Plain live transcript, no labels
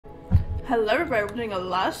Hello everybody, we're doing a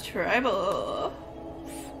lost tribal.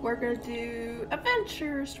 We're gonna do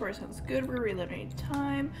adventure. Story sounds good. We're reloading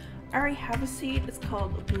time. I already have a seed. It's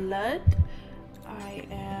called blood. I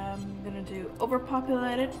am gonna do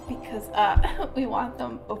overpopulated because we want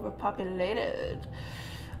them overpopulated.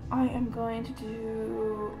 I am going to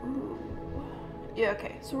do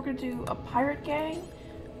okay, so we're gonna do a pirate gang.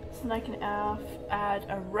 So then I can add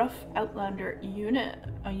a rough outlander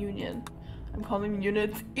union. I'm calling them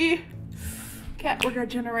units. Okay, we're gonna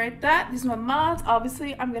generate that. These are my mods.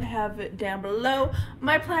 Obviously, I'm gonna have it down below.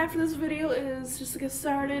 My plan for this video is just to get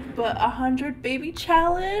started, but 100 baby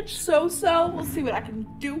challenge. So we'll see what I can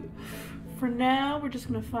do. For now, we're just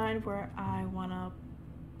gonna find where I wanna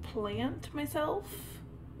plant myself.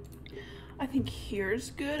 I think here's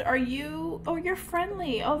good. Are you? Oh, you're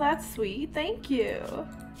friendly. Oh, that's sweet. Thank you.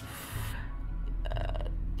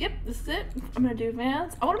 Yep, this is it. I'm gonna do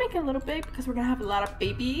advanced. I want to make it a little big because we're gonna have a lot of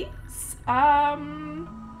babies. I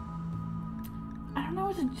don't know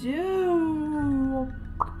what to do.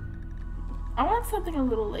 I want something a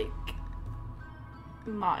little like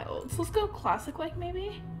mild. So let's go classic, like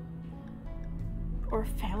maybe, or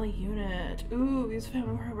family unit. Ooh, these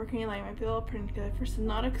family working like might be all putting together first.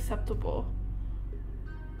 Not acceptable.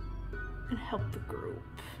 And help the group.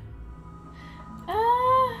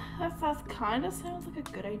 That kind of sounds like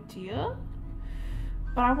a good idea,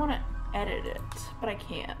 but I want to edit it, but I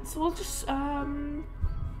can't. So we'll just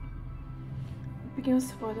begin with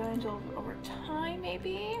spoiler angel over time,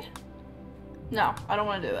 maybe. No, I don't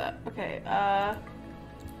want to do that. Okay,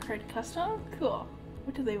 create custom. Cool.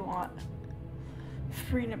 What do they want?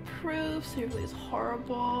 Free and approved. Seriously, is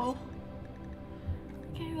horrible.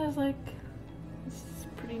 Okay, that's like, this is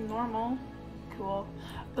pretty normal. Cool.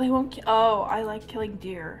 But they won't. Oh, I like killing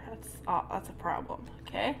deer. That's a problem.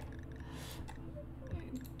 Okay.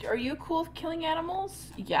 Are you cool with killing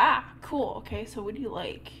animals? Yeah, cool. Okay, so what do you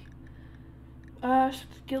like?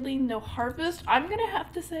 Skilling no harvest. I'm gonna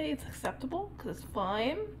have to say it's acceptable because it's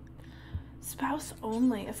fine. Spouse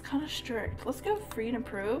only. It's kind of strict. Let's go free and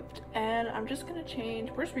approved. And I'm just gonna change.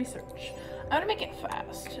 Where's research? I'm gonna make it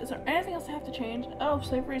fast. Is there anything else I have to change? Oh,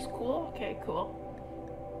 slavery is cool. Okay, cool.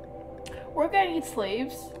 We're gonna need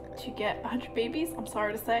slaves to get 100 babies. I'm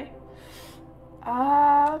sorry to say.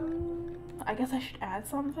 I guess I should add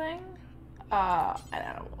something.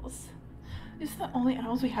 Animals. These are the only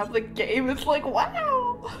animals we have in the game. It's like,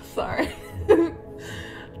 wow. Sorry.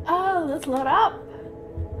 Let's load up.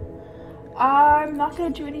 I'm not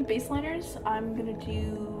gonna do any baseliners. I'm gonna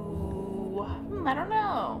do, I don't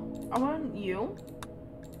know. I want you.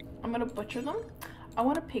 I'm gonna butcher them. I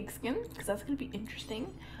want a pigskin because that's gonna be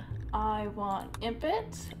interesting. I want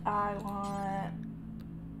impet. I want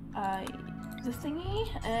this thingy,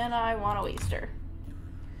 and I want a waster.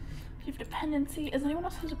 You have dependency. Is anyone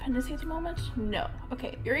else has dependency at the moment? No.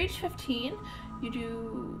 Okay, you're age 15.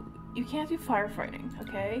 You can't do firefighting.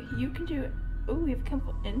 Okay, you can do. Oh, we have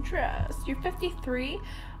chemical interest. You're 53.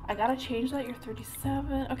 I gotta change that. You're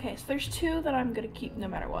 37. Okay, so there's two that I'm gonna keep no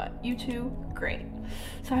matter what. You two, great.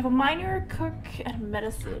 So I have a miner, cook, and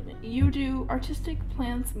medicine. You do artistic,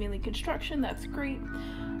 plants, mainly construction. That's great.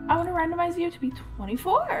 I want to randomize you to be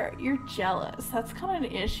 24. You're jealous. That's kind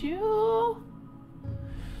of an issue.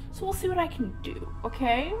 So we'll see what I can do.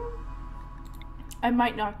 Okay. I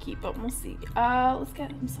might not keep them. We'll see. Let's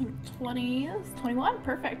get some 20s. 21.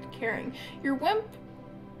 Perfect. Caring. You're wimp.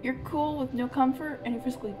 You're cool with no comfort, and you're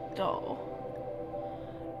physically dull.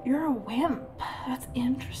 You're a wimp. That's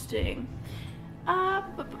interesting.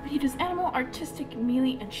 But he does animal, artistic,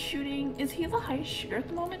 melee, and shooting. Is he the highest shooter at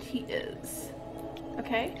the moment? He is.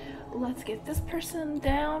 Okay, let's get this person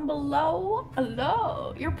down below.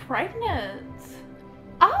 Hello, you're pregnant.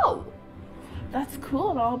 Oh, that's cool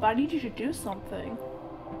and all, but I need you to do something.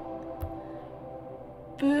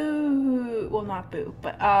 Boo. Well, not boo,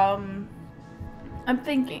 but I'm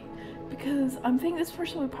thinking, because I'm thinking this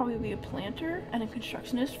person would probably be a planter and a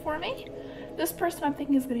constructionist for me. This person I'm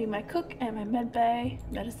thinking is going to be my cook and my med bay,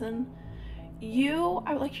 medicine. You,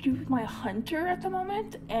 I would like to do my hunter at the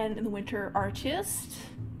moment, and in the winter, artist.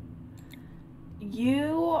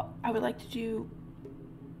 You, I would like to do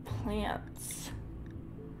plants.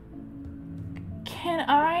 Can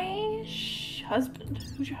I, husband,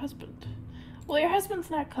 who's your husband? Well, your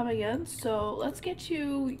husband's not coming in, so let's get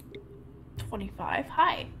you 25.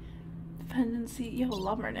 Hi. Dependency, you have a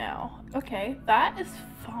lover now. Okay, that is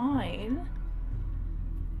fine.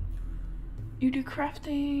 You do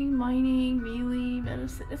crafting, mining, melee,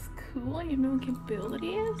 medicine. It's cool. You have no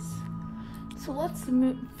capabilities. So let's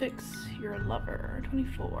fix your lover.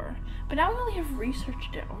 24. But now we only have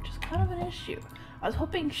research down, which is kind of an issue. I was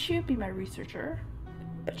hoping she would be my researcher,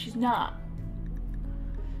 but she's not.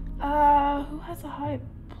 Who has a high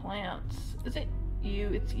plant? Is it you?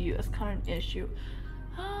 It's you. That's kind of an issue.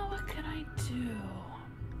 What can I do?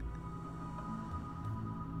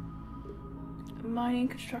 Mining,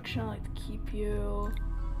 construction, I like to keep you.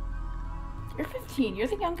 You're 15. You're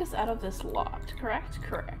the youngest out of this lot, correct?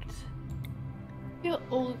 Correct. Your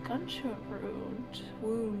old gunshot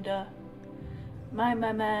wound. My, I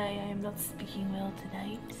am not speaking well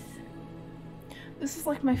tonight. This is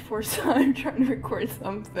like my fourth time trying to record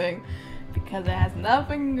something because it has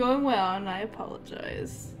nothing going well, and I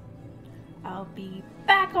apologize. I'll be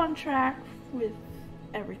back on track with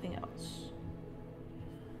everything else.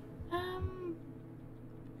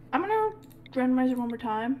 I'm gonna randomize it one more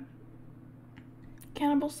time.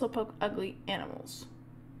 Cannibal, slowpoke, ugly animals.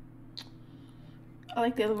 I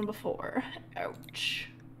like the other one before. Ouch.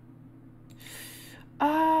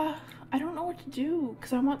 I don't know what to do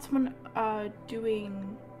because I want someone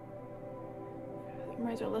doing.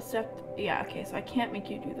 Let's yeah, okay, so I can't make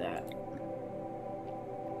you do that.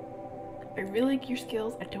 I really like your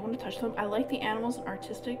skills. I don't want to touch them. I like the animals and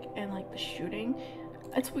artistic and like the shooting.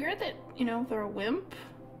 It's weird that, you know, they're a wimp.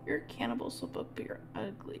 You're a cannibal, slowpoke, but you're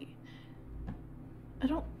ugly. I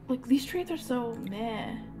don't like these traits are so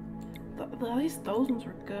meh. At least those ones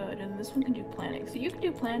were good, and this one can do planting. So you can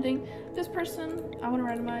do planting. This person, I want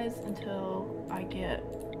to randomize until I get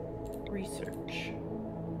research.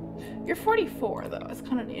 You're 44 though. It's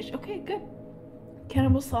kind of an issue. Okay, good.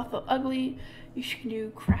 Cannibal, slothful, ugly. You can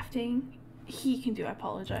do crafting. He can do. I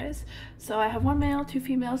apologize. So I have 1 male, 2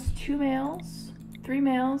 females, 2 males, 3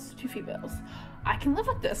 males, 2 females. I can live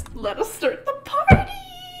with this. Let us start the party.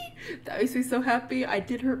 That makes me so happy. I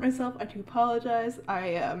did hurt myself. I do apologize.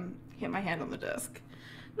 I hit my hand on the desk.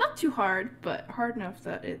 Not too hard, but hard enough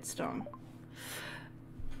that it stung.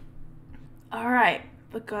 Alright,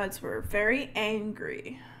 the gods were very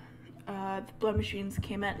angry. The blood machines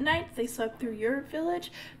came at night. They swept through your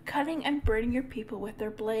village, cutting and burning your people with their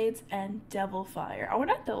blades and devil fire. I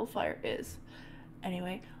wonder what devil fire is.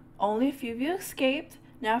 Anyway, only a few of you escaped.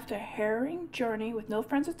 Now, after a harrowing journey with no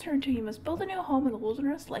friends to turn to, you must build a new home in the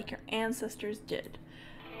wilderness like your ancestors did.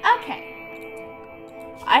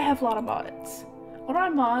 Okay. I have a lot of mods. One of my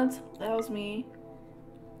mods allows me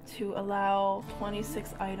to allow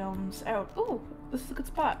 26 items out. Ooh, this is a good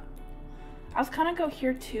spot. I was kind of go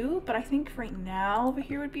here too, but I think right now over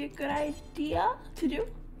here would be a good idea to do.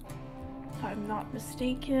 If I'm not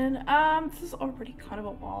mistaken. This is already kind of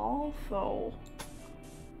a wall, so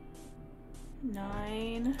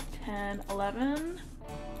 9, 10, 11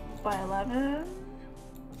 by 11.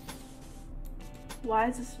 Why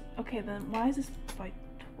is this? Okay, then why is this by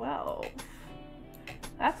 12?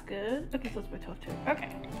 That's good. Okay, so it's by 12 too.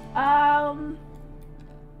 Okay.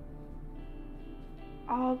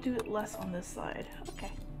 I'll do it less on this side.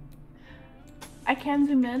 Okay. I can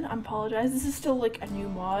zoom in. I apologize. This is still like a new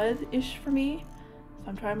mod-ish for me, so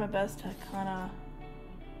I'm trying my best to kind of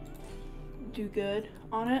do good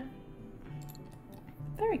on it.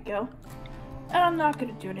 There we go. And I'm not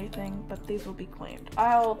going to do anything, but these will be claimed.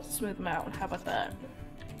 I'll smooth them out. How about that?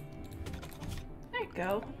 There you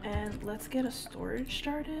go. And let's get a storage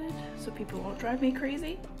started so people won't drive me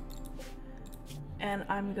crazy. And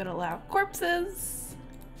I'm going to allow corpses.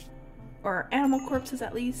 Or animal corpses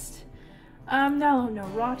at least. No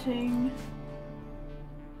rotting.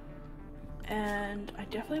 And I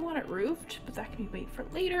definitely want it roofed, but that can be wait for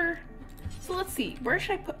later. So let's see, where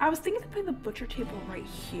should I put? I was thinking of putting the butcher table right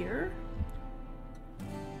here.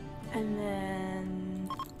 And then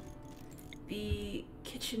the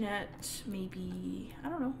kitchenette, maybe, I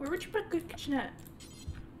don't know, where would you put a good kitchenette?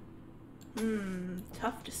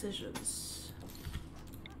 Tough decisions.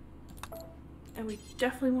 And we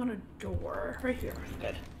definitely want a door right here.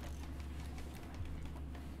 Good.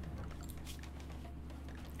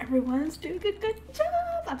 Everyone's doing a good job.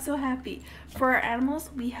 I'm so happy. For our animals,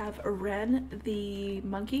 we have Ren, the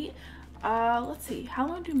monkey. Let's see. How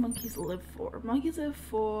long do monkeys live for? Monkeys live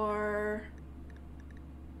for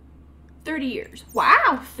 30 years.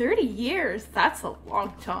 Wow, 30 years. That's a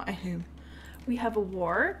long time. We have a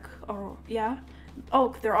warg. Or yeah.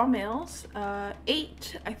 Oh, they're all males.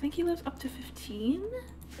 8. I think he lives up to 15.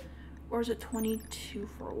 Or is it 22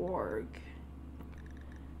 for a warg?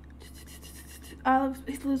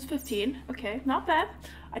 He lives 15. Okay, not bad.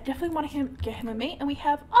 I definitely want to get him a mate. And we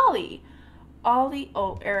have Ollie. Ollie,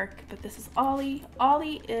 oh, Eric, but this is Ollie.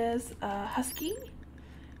 Ollie is a husky.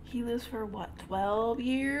 He lives for what, 12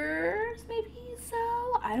 years maybe? So,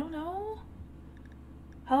 I don't know.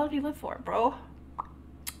 How long do you live for, bro?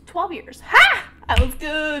 12 years. Ha! That was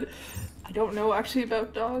good. I don't know actually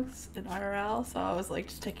about dogs in IRL, so I was like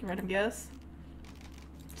just taking a random guess.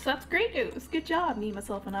 So that's great news. Good job, me,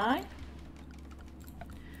 myself, and I.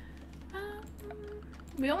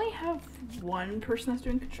 We only have one person that's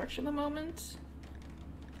doing construction at the moment.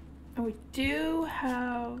 And we do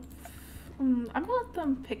have... I'm gonna let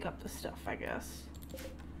them pick up the stuff, I guess.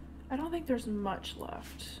 I don't think there's much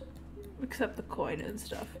left. Except the coin and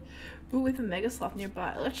stuff. Ooh, we have a mega sloth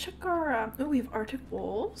nearby. Let's check our... oh, we have Arctic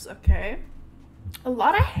wolves. Okay. A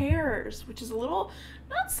lot of hares, which is a little...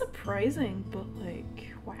 not surprising, but like...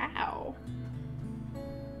 wow.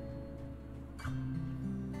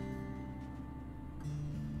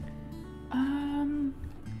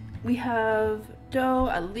 We have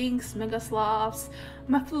doe, a lynx, mega sloths,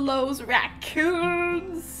 muffaloes,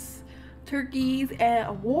 raccoons, turkeys, and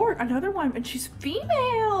a wart, another one, and she's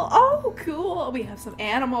female. Oh, cool. We have some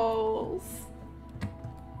animals.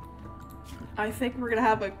 I think we're gonna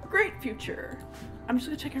have a great future. I'm just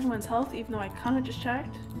gonna check everyone's health, even though I kind of just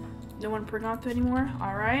checked. No one pregnant anymore.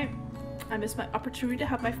 All right. I missed my opportunity to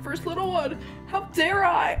have my first little one. How dare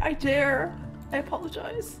I? I dare. I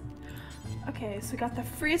apologize. Okay, so we got the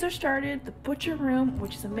freezer started, the butcher room,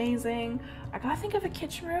 which is amazing. I gotta think of a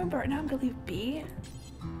kitchen room, but right now I'm gonna leave B.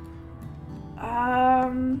 I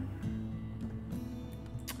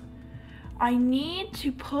need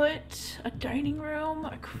to put a dining room,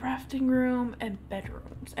 a crafting room, and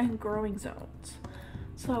bedrooms, and growing zones.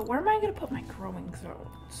 So where am I gonna put my growing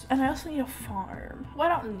zones? And I also need a farm. Well,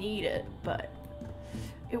 I don't need it, but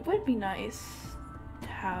it would be nice to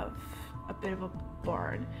have a bit of a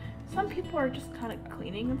barn. Some people are just kind of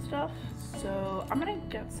cleaning and stuff, so I'm gonna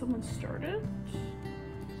get someone started.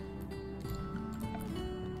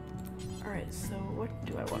 Alright, so what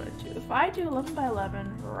do I want to do? If I do 11 by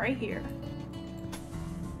 11 right here,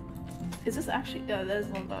 is this actually, oh, that is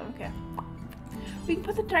 11 by 11, okay. We can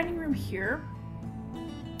put the dining room here.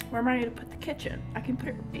 Where am I gonna put the kitchen? I can put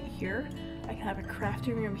it right here. I can have a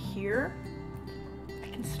crafting room here. I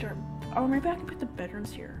can start, oh, maybe I can put the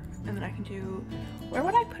bedrooms here. And then I can do, where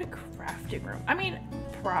would I put a crafting room? I mean,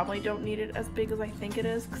 probably don't need it as big as I think it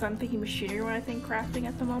is, because I'm thinking machinery when I think crafting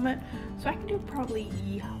at the moment. So I can do probably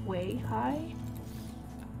way high.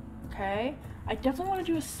 Okay. I definitely want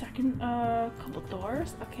to do a second couple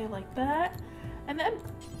doors. Okay, like that. And then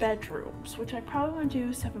bedrooms, which I probably want to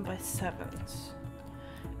do 7 by 7s.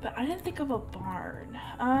 But I didn't think of a barn.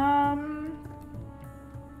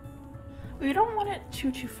 We don't want it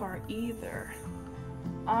too far either.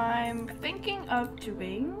 I'm thinking of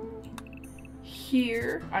doing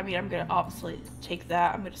here. I mean, I'm gonna obviously take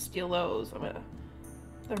that. I'm gonna steal those.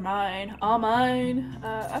 They're mine. All mine.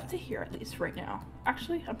 Up to here at least right now.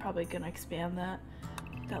 Actually, I'm probably gonna expand that.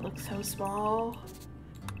 That looks so small.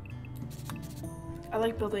 I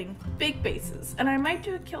like building big bases. And I might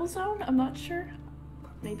do a kill zone. I'm not sure.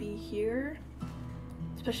 Maybe here.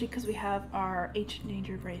 Especially because we have our ancient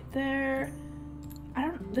danger right there.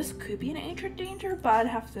 This could be an ancient danger, but I'd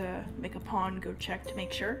have to make a pawn, go check to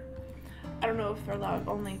make sure. I don't know if they're allowed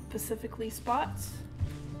only specifically spots.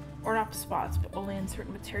 Or not spots, but only in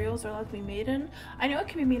certain materials they're allowed to be made in. I know it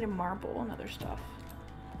can be made in marble and other stuff.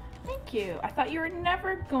 Thank you. I thought you were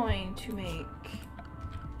never going to make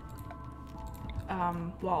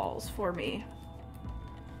walls for me.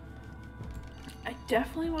 I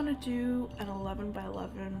definitely want to do an 11 by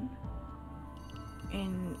 11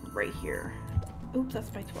 in right here. Oops, that's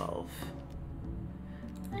by 12.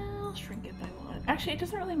 I'll shrink it by 1. Actually, it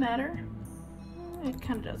doesn't really matter. It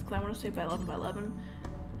kind of does, because I want to stay by 11 by 11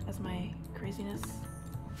 as my craziness.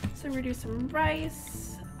 So we're gonna do some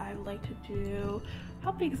rice. I like to do...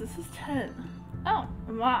 how big is this? This is 10. Oh,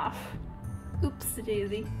 I'm off. Oops,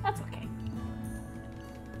 daisy. That's okay.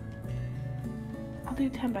 I'll do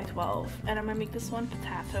 10 by 12, and I'm gonna make this one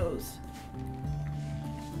potatoes.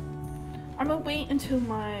 I'm gonna wait until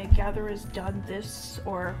my gatherer's done this,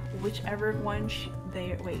 or whichever one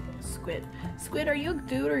wait, Squid. Squid, are you a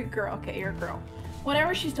dude or a girl? Okay, you're a girl.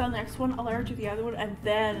 Whenever she's done the next one, I'll let her do the other one, and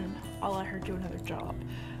then I'll let her do another job.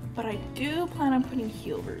 But I do plan on putting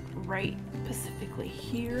heel root right specifically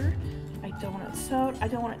here. I don't want it sewed. I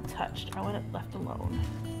don't want it touched. I want it left alone.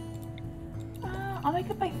 I'll make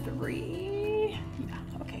it by 3. Yeah,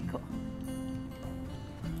 okay, cool.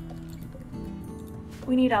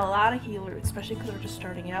 We need a lot of heel root, especially because we're just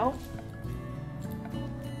starting out.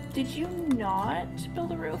 Did you not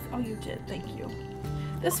build a roof? Oh, you did. Thank you.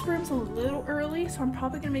 This room's a little early, so I'm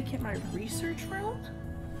probably gonna make it my research room.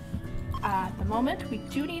 At the moment, we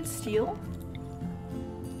do need steel,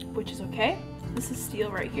 which is okay. This is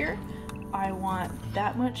steel right here. I want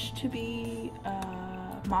that much to be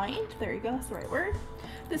mined. There you go, that's the right word.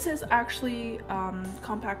 This is actually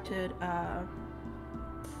compacted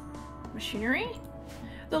machinery.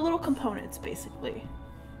 The little components, basically.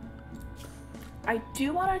 I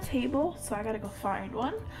do want a table, so I gotta go find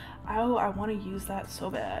one. Oh, I want to use that so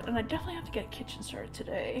bad. And I definitely have to get a kitchen started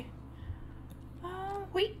today.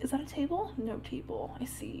 Wait, is that a table? No table. I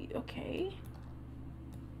see. Okay.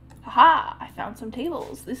 Haha! I found some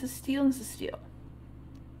tables. This is steel and this is steel.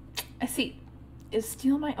 I see. Is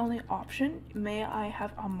steel my only option? May I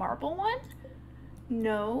have a marble one?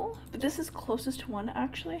 No, but this is closest to one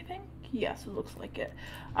actually, I think. Yes, it looks like it.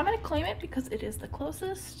 I'm gonna claim it because it is the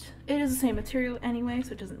closest. It is the same material anyway,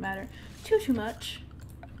 so it doesn't matter too much.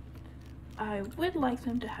 I would like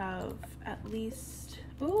them to have at least...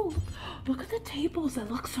 Ooh, look at the tables. They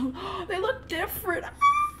look so... They look different.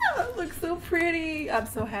 Ah, it looks so pretty. I'm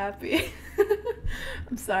so happy.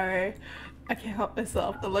 I'm sorry. I can't help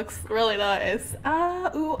myself. It looks really nice.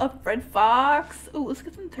 Ooh, a red fox. Ooh, let's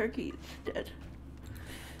get some turkeys instead.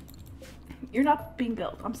 You're not being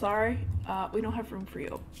built. I'm sorry. We don't have room for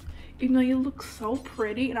you. Even though you look so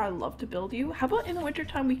pretty and I love to build you. How about in the winter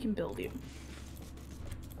time we can build you?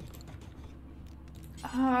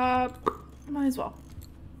 Might as well.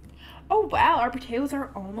 Oh wow, our potatoes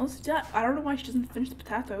are almost done. I don't know why she doesn't finish the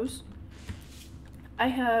potatoes. I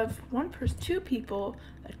have two people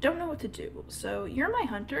that don't know what to do. So you're my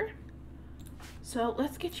hunter. So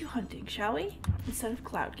let's get you hunting, shall we? Instead of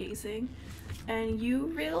cloud gazing. And you,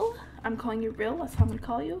 Rill, I'm calling you Rill, that's how I'm gonna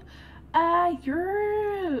call you.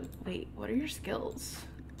 Wait, what are your skills?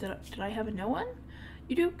 Did I have a no one?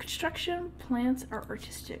 You do construction, plants, or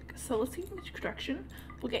artistic. So let's get into construction.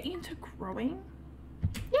 We'll get you into growing.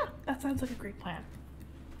 Yeah, that sounds like a great plan.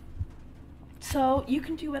 So you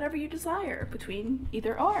can do whatever you desire between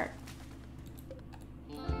either or.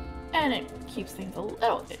 And it keeps things a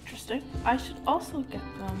little interesting. I should also get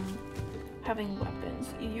them having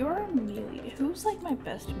weapons. You're melee. Who's like my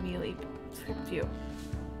best melee? Except you.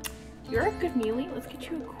 You're a good melee. Let's get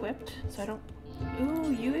you equipped so I don't...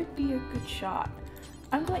 Ooh, you would be a good shot.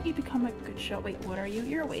 I'm gonna let you become a good shot. Wait, what are you?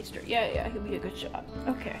 You're a waster. Yeah, he'll be a good shot.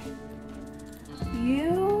 Okay.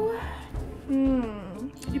 You'd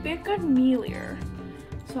be a good meleer.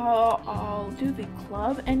 So I'll do the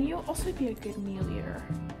club, and you'll also be a good meleer.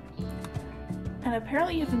 And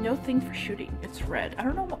apparently you have no thing for shooting. It's red. I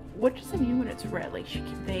don't know what does it mean when it's red. Like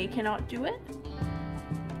they cannot do it?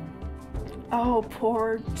 Oh,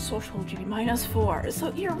 poor social duty, -4.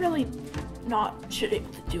 So you're really should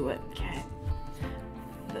able to do it. Okay.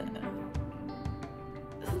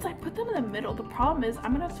 Since I put them in the middle, the problem is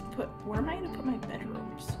I'm gonna have to where am I gonna put my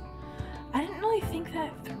bedrooms? I didn't really think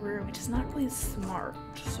that through, which is not really smart.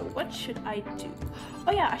 So what should I do?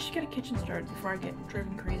 Oh yeah, I should get a kitchen started before I get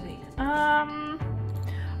driven crazy.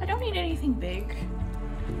 I don't need anything big.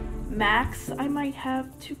 Max, I might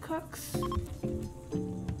have 2 cooks.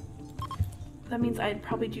 That means I'd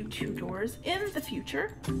probably do 2 doors in the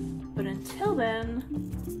future. But until then...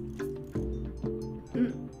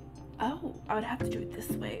 Oh, I would have to do it this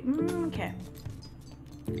way. Okay.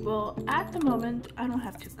 Well, at the moment, I don't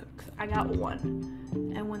have 2 cooks. I got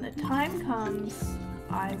 1. And when the time comes,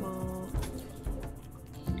 I'll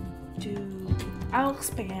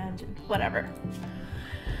expand and whatever.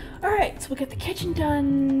 Alright, so we'll get the kitchen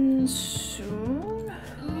done soon.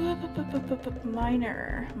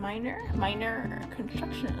 Miner,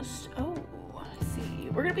 constructionist. Oh, I see.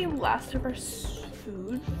 We're gonna be last of our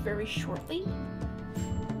food very shortly.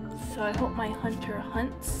 So I hope my hunter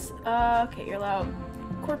hunts. Okay, you're allowed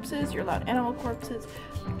corpses, you're allowed animal corpses.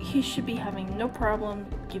 He should be having no problem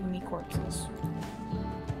giving me corpses.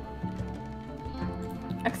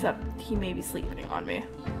 Except he may be sleeping on me.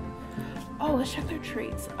 Oh, let's check their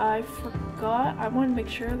traits. I forgot. I want to make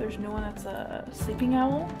sure there's no one that's a sleeping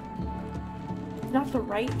owl. Not the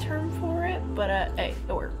right term for it, but hey,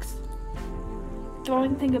 it works. Don't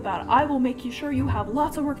even think about it. I will make you sure you have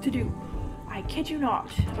lots of work to do. I kid you not.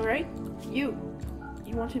 Alright? You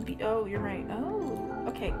want to be... Oh, you're right. Oh,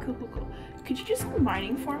 okay, cool. Could you do some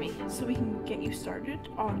mining for me so we can get you started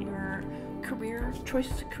on your career?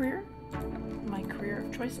 My career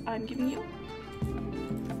of choice I'm giving you?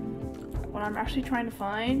 What I'm actually trying to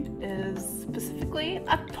find is specifically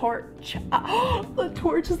a torch. The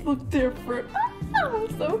torches look different.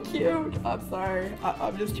 So cute. I'm sorry.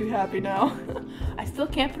 I'm just too happy now. I still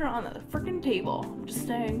can't put it on the freaking table. I'm just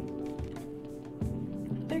saying.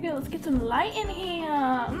 There you go. Let's get some light in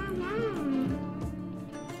here.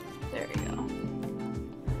 There we go.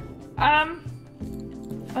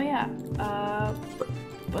 Oh yeah.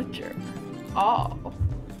 Butcher. Oh.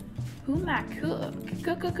 Who my cook?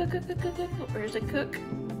 Cook. Where's the cook?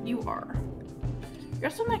 You are. You're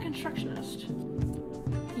also my constructionist.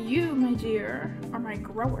 You, my dear, are my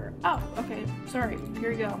grower. Oh, okay. Sorry.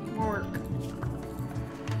 Here you go. More work.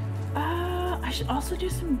 I should also do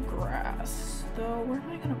some grass. though. Where am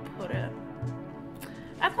I gonna put it?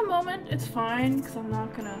 At the moment, it's fine because I'm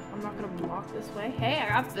not gonna block this way. Hey, I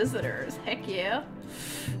got visitors. Heck yeah!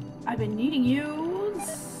 I've been needing you.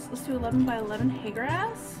 Let's do 11 by 11 hay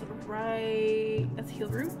grass. Right. That's heel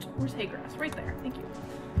root. Where's hay grass? Right there. Thank you.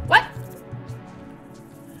 What?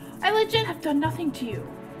 I legit have done nothing to you.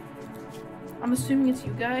 I'm assuming it's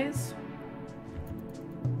you guys.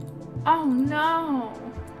 Oh no.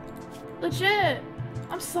 Legit.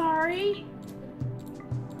 I'm sorry.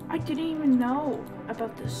 I didn't even know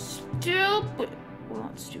about this stupid. Well,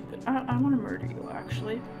 not stupid. I want to murder you,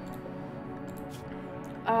 actually.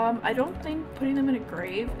 I don't think putting them in a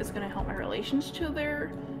grave is going to help my relations to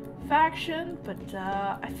their faction, but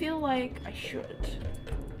I feel like I should.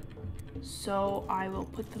 So I will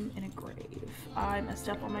put them in a grave. I messed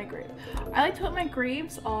up on my grave. I like to put my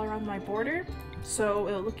graves all around my border, so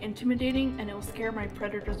it'll look intimidating and it will scare my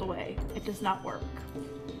predators away. It does not work.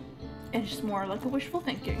 It's just more like a wishful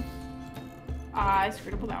thinking. I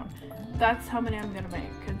screwed up down. That's how many I'm gonna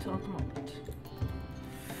make until the moment.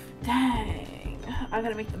 Dang. I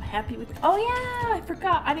gotta make them happy with me. Oh yeah, I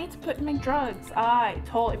forgot. I need to make drugs. I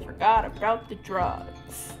totally forgot about the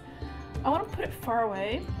drugs. I want to put it far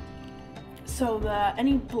away so that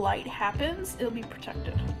any blight happens, it'll be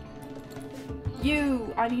protected.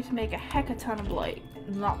 I need to make a heck of a ton of blight.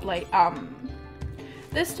 Not blight,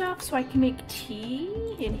 this stuff so I can make tea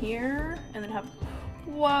in here and then have,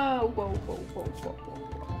 whoa.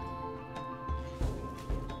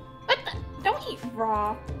 What the? Don't eat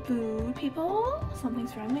raw food, people.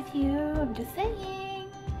 Something's wrong with you. I'm just saying.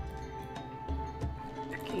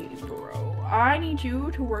 Okay, bro. I need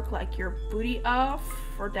you to work like your booty off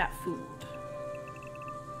for that food.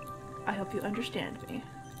 I hope you understand me.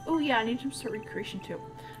 Oh yeah, I need some sort of recreation too.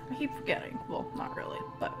 I keep forgetting. Well, not really,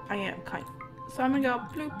 but I am kind of. So I'm gonna go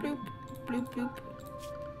bloop, bloop, bloop, bloop.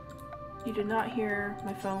 You did not hear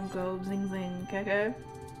my phone go zing, zing, okay?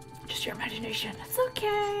 Just your imagination. It's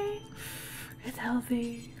okay. It's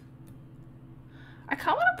healthy. I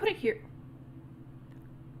kind of want to put it here.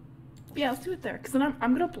 Yeah, let's do it there. Because then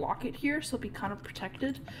I'm going to block it here so it'll be kind of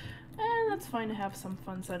protected. And that's fine to have some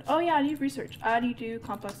fun said. Oh yeah, I need research. I need to do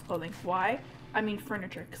complex clothing. Why? I mean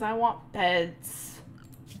furniture. Because I want beds.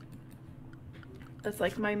 That's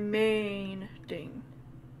like my main thing.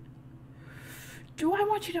 Do I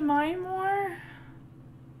want you to mine more?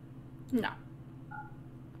 No.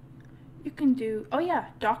 You can do, oh yeah,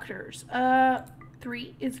 doctors.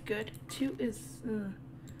 3 is good. 2 is,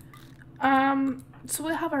 so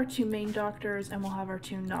we'll have our 2 main doctors and we'll have our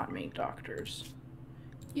 2 not main doctors.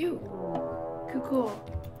 You. Cool.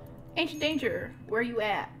 Ancient danger. Where are you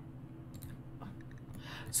at?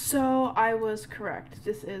 So I was correct.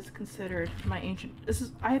 This is considered my ancient,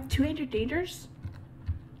 I have 2 ancient dangers?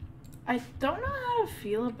 I don't know how to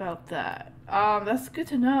feel about that. That's good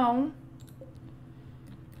to know.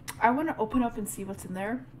 I want to open up and see what's in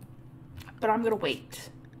there, but I'm gonna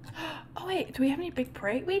wait. Oh wait, do we have any big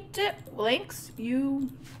prey? Wait, Lynx,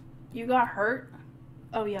 you got hurt?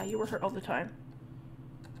 Oh yeah, you were hurt all the time.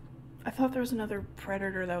 I thought there was another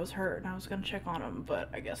predator that was hurt and I was gonna check on him, but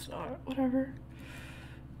I guess not. Whatever.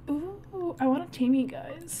 Ooh, I want to tame you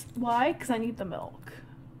guys. Why? Because I need the milk.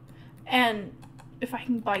 And if I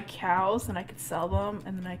can buy cows, then I could sell them,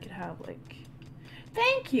 and then I could have, like...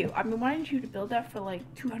 Thank you! I've been wanting you to build that for, like,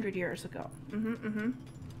 200 years ago.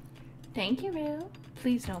 Thank you, Rue.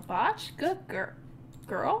 Please don't botch. Good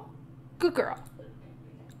girl? Good girl.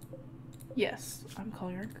 Yes, I'm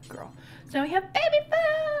calling her a good girl. So now we have baby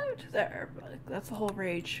food! There, that's the whole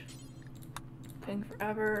rage. Playing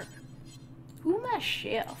forever. Ooh, my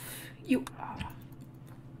chef. You are.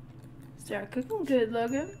 Start cooking good,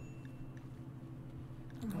 Logan.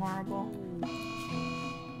 I'm horrible.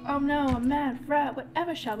 Oh no, I'm mad. Right,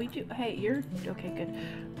 whatever shall we do? Hey, you're okay, good.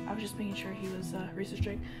 I was just making sure he was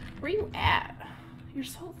researching. Where you at? You're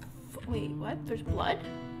so wait, what? There's blood?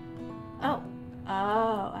 Oh.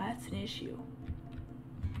 Oh, that's an issue.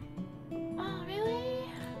 Oh, really?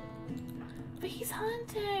 But he's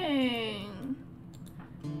hunting.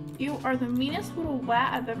 You are the meanest little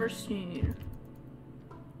wat I've ever seen.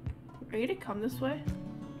 Are you gonna come this way?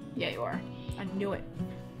 Yeah, you are. I knew it.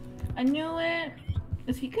 I knew it.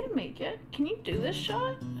 Is he gonna make it? Can you do this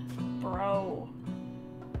shot? Bro.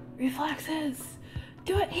 Reflexes.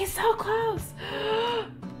 Do it. He's so close.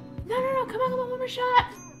 No. Come on. One more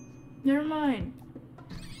shot. Never mind.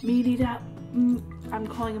 Meanie that. I'm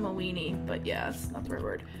calling him a weenie, but yeah, that's not the right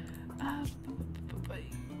word.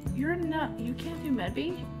 You're not. You can't do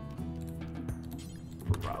Medbee?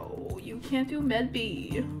 Bro, you can't do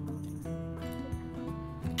Medbee.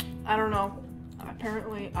 I don't know.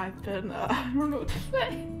 Apparently, I've been. I don't know what to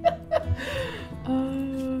say.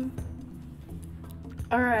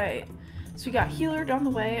 Alright. So we got healer down the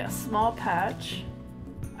way, a small patch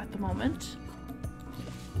at the moment.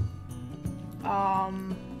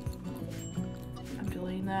 I'm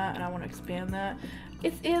deleting that and I want to expand that.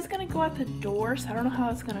 It is going to go at the door, so I don't know how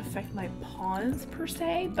it's going to affect my pawns per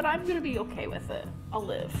se, but I'm going to be okay with it. I'll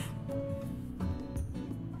live.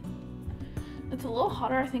 It's a little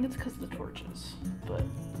hotter, I think it's because of the torches, but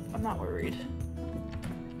I'm not worried.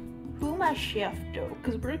 Who am I chef though?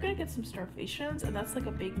 Because we're going to get some starvations, and that's like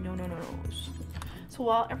a big no-no-no-nos. So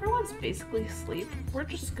while everyone's basically asleep, we're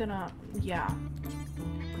just gonna, yeah.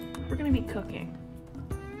 We're gonna be cooking.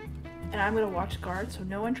 And I'm gonna watch guard so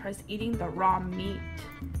no one tries eating the raw meat.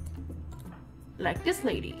 Like this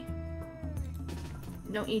lady.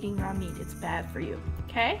 No eating raw meat, it's bad for you,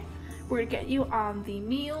 okay? We're gonna get you on the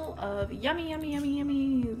meal of yummy, yummy, yummy,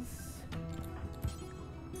 yummies.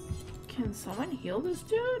 Can someone heal this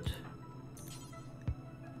dude?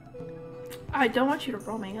 I don't want you to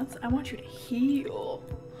romance, I want you to heal.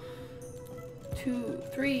 2,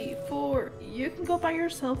 3, 4, you can go by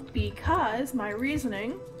yourself because my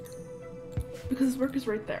reasoning, because his work is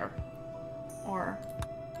right there. Or,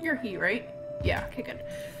 you're he, right? Yeah, okay, good.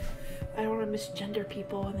 I don't want to misgender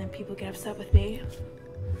people and then people get upset with me.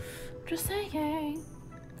 Just saying.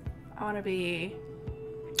 I want to be,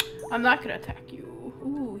 I'm not gonna attack you.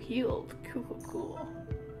 Ooh, healed, cool, cool, cool.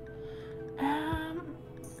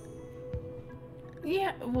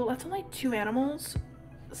 Yeah, well, that's only 2 animals,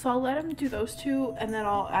 so I'll let him do those 2, and then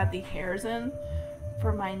I'll add the hares in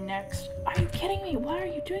for my next. Are you kidding me? Why are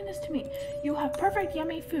you doing this to me? You have perfect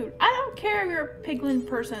yummy food. I don't care if you're a piglin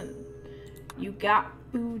person. You got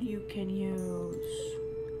food you can use.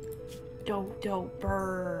 Dope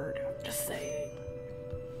bird. I'm just saying.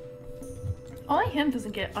 Only him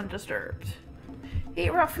doesn't get undisturbed.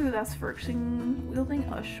 Eat raw food, that's for wielding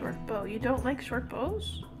a short bow. You don't like short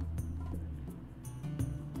bows?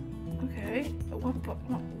 Okay.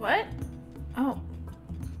 What? Oh.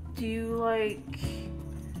 Do you like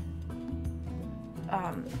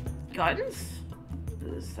guns?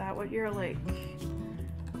 Is that what you're like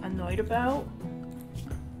annoyed about?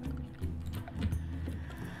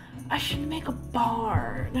 I should make a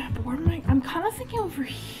barn, but where am I? I'm kind of thinking over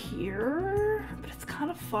here, but it's kind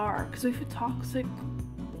of far because we have toxic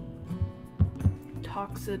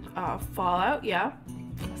fallout. Yeah,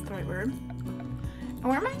 that's the right word. And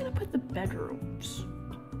where am I gonna put the bedrooms?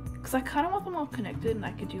 Because I kind of want them all connected, and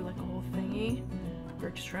I could do like a whole thingy.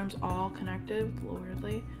 Purchase rooms all connected, a little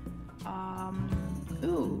weirdly.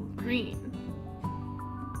 Ooh, green.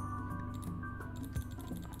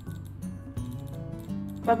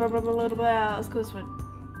 Blah, blah, blah, blah, blah, blah. Let's go this one.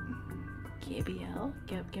 Gabriella?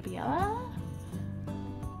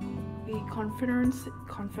 The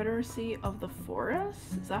Confederacy of the Forest?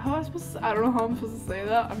 Is that how I'm supposed to, I don't know how I'm supposed to say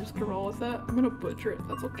that. I'm just gonna roll with that. I'm gonna butcher it.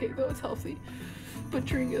 That's okay though, it's healthy.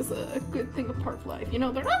 Butchering is a good thing of part of life. You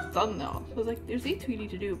know, they're not done though. So it's like, there's E2D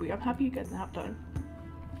to do, but I'm happy you get that done.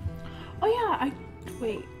 Oh yeah,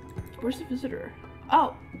 wait, where's the visitor?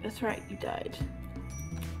 Oh, that's right, you died.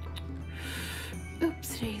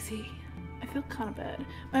 Oops, Daisy. I feel kind of bad.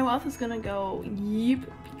 My wealth is gonna go yeep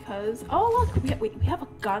because, oh look, we have a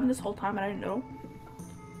gun this whole time and I didn't know.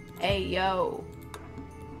 Hey yo,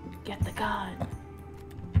 get the gun.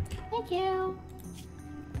 Thank you.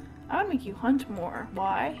 I would make you hunt more.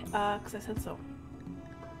 Why? Because I said so.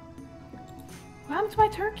 What happened to my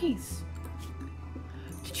turkeys?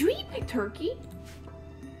 Did you eat my turkey?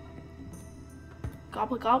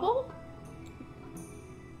 Gobble gobble?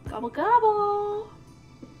 Gobble gobble!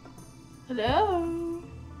 Hello?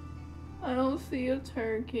 I don't see a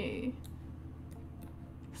turkey.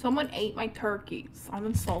 Someone ate my turkeys. I'm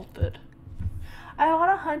insulted. I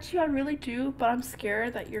want to hunt you, I really do, but I'm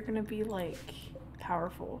scared that you're gonna be like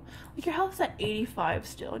powerful. Like your health is at 85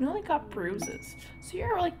 still, and you only got bruises. So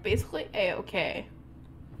you're like basically A-okay.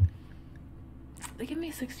 They give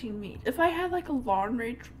me 16 meat. If I had like a long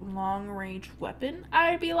range weapon,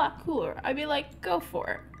 I'd be a lot cooler. I'd be like, go for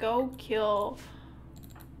it. Go kill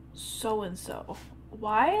so and so.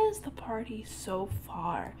 Why is the party so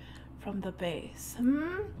far from the base?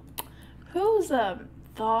 Whose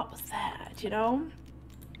thought was that, you know?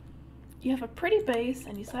 You have a pretty base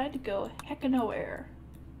and you decided to go heck of nowhere.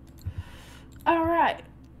 Alright.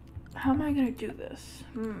 How am I gonna do this?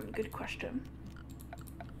 Good question.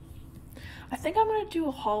 I think I'm gonna do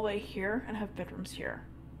a hallway here and have bedrooms here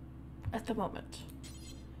at the moment.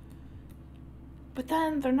 But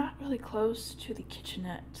then they're not really close to the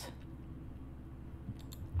kitchenette.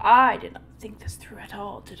 I did not think this through at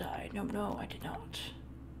all, did I? No, I did not.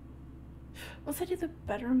 Let's I do the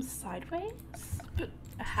bedrooms sideways? But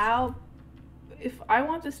how, if I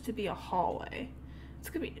want this to be a hallway, It's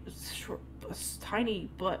gonna be a tiny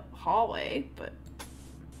but hallway, but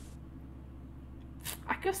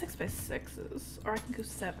I can go 6x6s, or I can go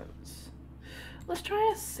 7s. Let's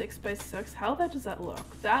try a 6x6. How bad does that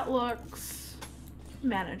look? That looks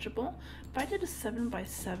manageable. If I did a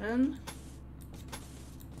 7x7,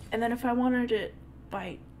 and then if I wanted it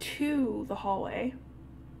by 2, the hallway,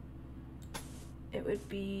 it would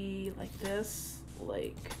be like this,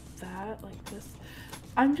 like that, like this.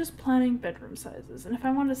 I'm just planning bedroom sizes, and if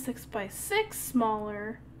I wanted a 6x6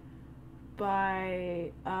 smaller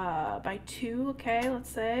by 2, okay, let's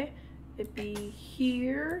say it'd be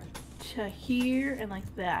here to here and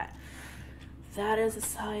like that. That is a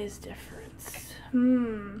size difference.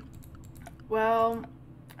 Well,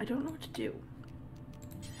 I don't know what to do,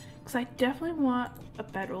 because I definitely want a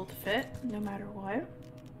bedroll to fit no matter what.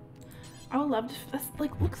 I would love to, that's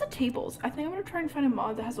like, look at the tables. I think I'm gonna try and find a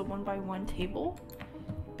mod that has a 1x1 table,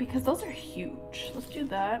 because those are huge. Let's do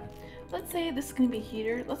that. Let's say this is gonna be a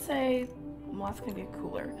heater. Let's say, well, that's gonna be a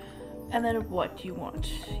cooler. And then what do you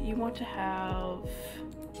want? You want to have,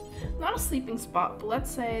 not a sleeping spot, but let's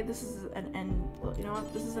say this is an end, you know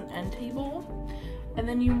what? This is an end table. And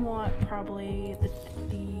then you want probably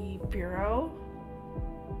the bureau.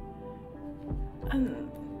 And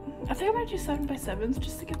I think I might do 7x7s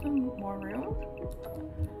just to give them more room.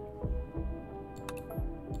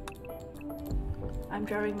 I'm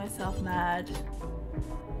driving myself mad.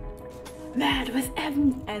 Mad with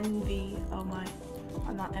envy. Oh my.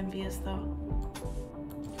 I'm not envious though.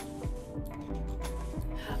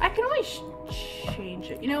 I can always change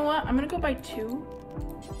it. You know what? I'm gonna go by 2,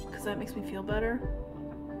 because that makes me feel better.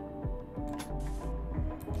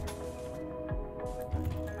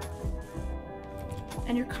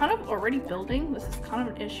 And you're kind of already building. This is kind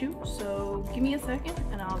of an issue. So give me a second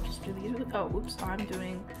and I'll just do these. Oh, whoops. I'm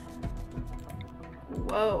doing.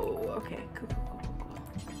 Whoa. Okay. Cool.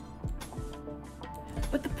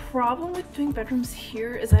 But the problem with doing bedrooms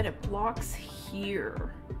here is that it blocks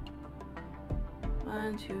here.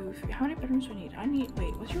 1, 2, 3. How many bedrooms do I need?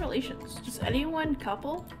 Wait, what's your relations? Just anyone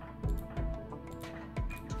couple?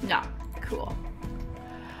 No. Cool.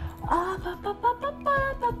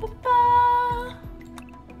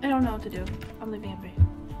 I don't know what to do. I'm leaving it be.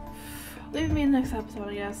 Leave me in the next episode,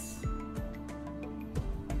 I guess.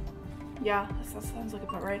 Yeah, that sounds like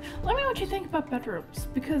about right. Let me know what you think about bedrooms,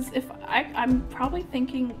 because if I'm probably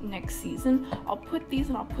thinking next season I'll put these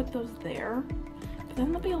and I'll put those there, but then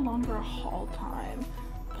there'll be a longer haul time.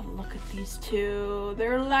 But look at these two.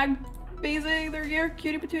 They're like basic. They're here,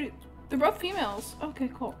 cutie patootie. They're both females. Okay,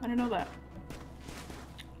 cool. I didn't know that.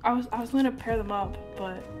 I was gonna pair them up,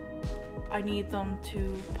 but I need them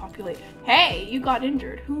to populate. Hey, you got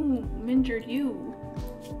injured. Who injured you?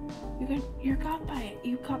 You got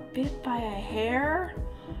bit by a hair?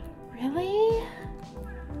 Really?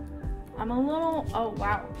 I'm a little, oh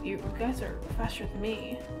wow, you guys are faster than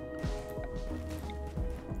me.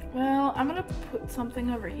 Well, I'm gonna put something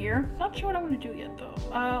over here. Not sure what I'm gonna do yet though.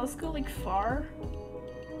 Let's go like far.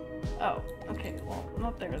 Oh, okay, well,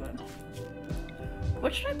 not there then.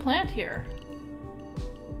 What should I plant here?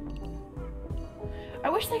 I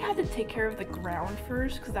wish they had to take care of the ground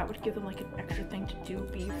first, because that would give them like an extra thing to do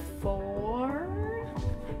before.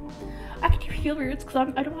 I could do heal roots,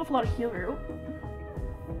 because I don't have a lot of heal root.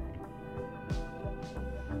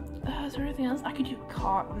 Is there anything else? I could do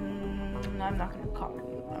cotton. I'm not gonna do cotton.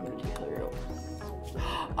 I'm gonna do heal root.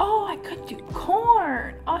 Oh, I could do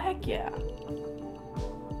corn. Oh, heck yeah.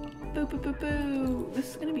 Boo, boo, boo, boo. This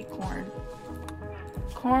is gonna be corn.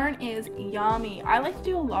 Corn is yummy. I like to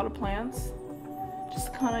do a lot of plants.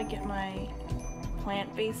 Just kind of get my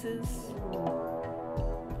plant bases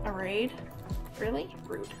arrayed. Really?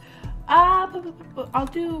 Rude. I'll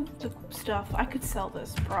do the stuff. I could sell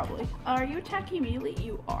this, probably. Are you attacking melee?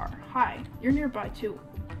 You are. Hi. You're nearby, too.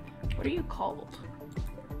 What are you called?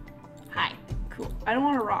 Hi. Cool. I don't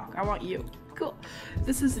want a rock. I want you. Cool.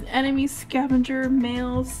 This is an enemy scavenger,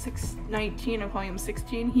 male, 619. I'm calling him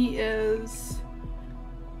 16. He is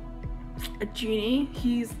a genie.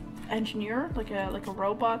 He's engineer, like a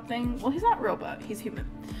robot thing. Well, he's not robot, he's human.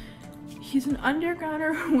 He's an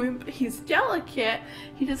undergrounder wimp. He's delicate.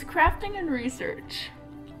 He does crafting and research.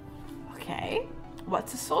 Okay.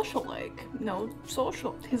 What's his social like? No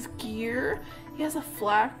social. His gear, he has a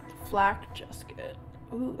flak jasket.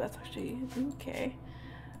 Ooh, that's actually okay.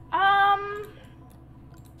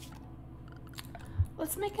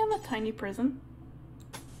 Let's make him a tiny prison.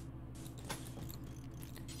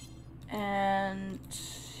 And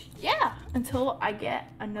yeah, until I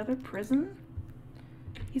get another prison,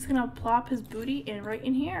 he's gonna plop his booty in right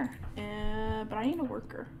in here. But I need a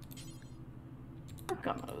worker. Work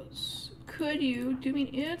on those. could you do me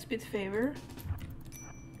an itty bit favor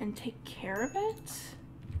and take care of it?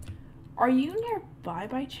 Are you nearby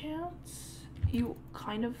by chance? You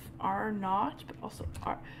kind of are not, but also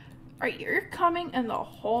are. Alright, you're coming in the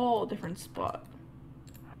whole different spot.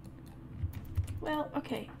 Well,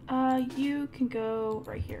 okay. You can go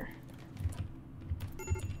right here.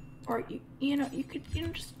 Or you know, you could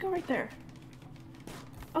just go right there.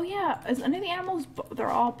 Oh yeah, is any of the animals, they're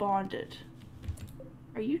all bonded.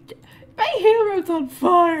 Are you my hammer's on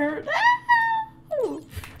fire! No!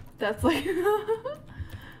 That's like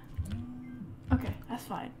okay, that's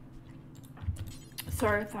fine.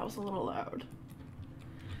 Sorry if that was a little loud.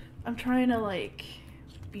 I'm trying to like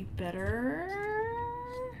be better.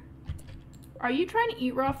 Are you trying to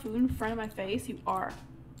eat raw food in front of my face? You are.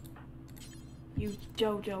 You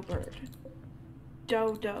dodo bird.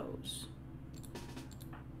 Dodos.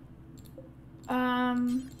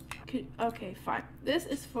 Okay, fine. This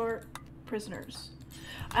is for prisoners.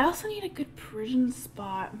 I also need a good prison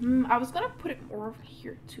spot. I was gonna put it more over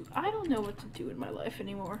here too. I don't know what to do in my life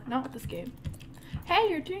anymore. Not with this game. Hey,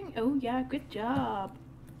 you're doing, oh yeah, good job.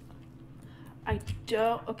 I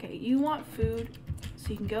don't, okay, you want food,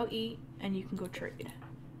 so you can go eat and you can go trade.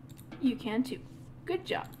 You can too. Good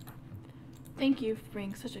job. Thank you for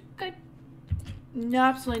being such a good, no,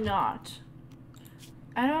 absolutely not.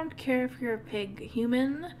 I don't care if you're a pig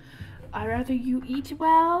human. I'd rather you eat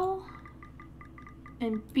well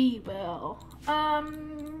and be well.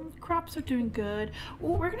 Crops are doing good.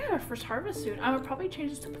 Oh, we're gonna have our first harvest soon. I would probably change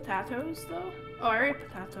this to potatoes though. Oh, I already have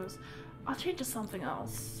potatoes. I'll change to something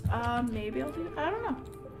else. Maybe I'll do, I don't know.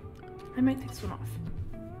 I might take this one off.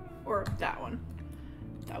 Or that one.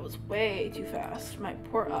 That was way too fast. My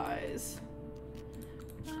poor eyes.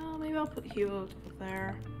 Maybe I'll put Hilo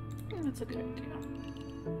there. That's a good idea.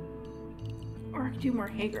 Or I could do more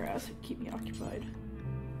hay grass and keep me occupied.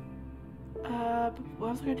 But what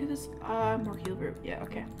else I gotta do this? More heal root. Yeah,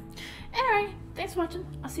 okay. Anyway, thanks for watching.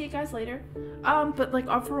 I'll see you guys later. But like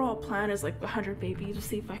overall plan is like 100 babies to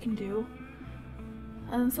see if I can do.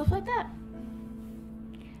 And stuff like that.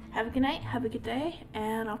 Have a good night, have a good day,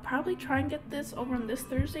 and I'll probably try and get this over on this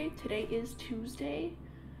Thursday. Today is Tuesday.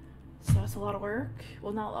 So that's a lot of work.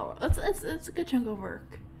 Well, not a lot of work. It's a good chunk of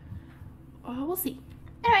work. We'll see.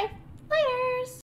 Anyway.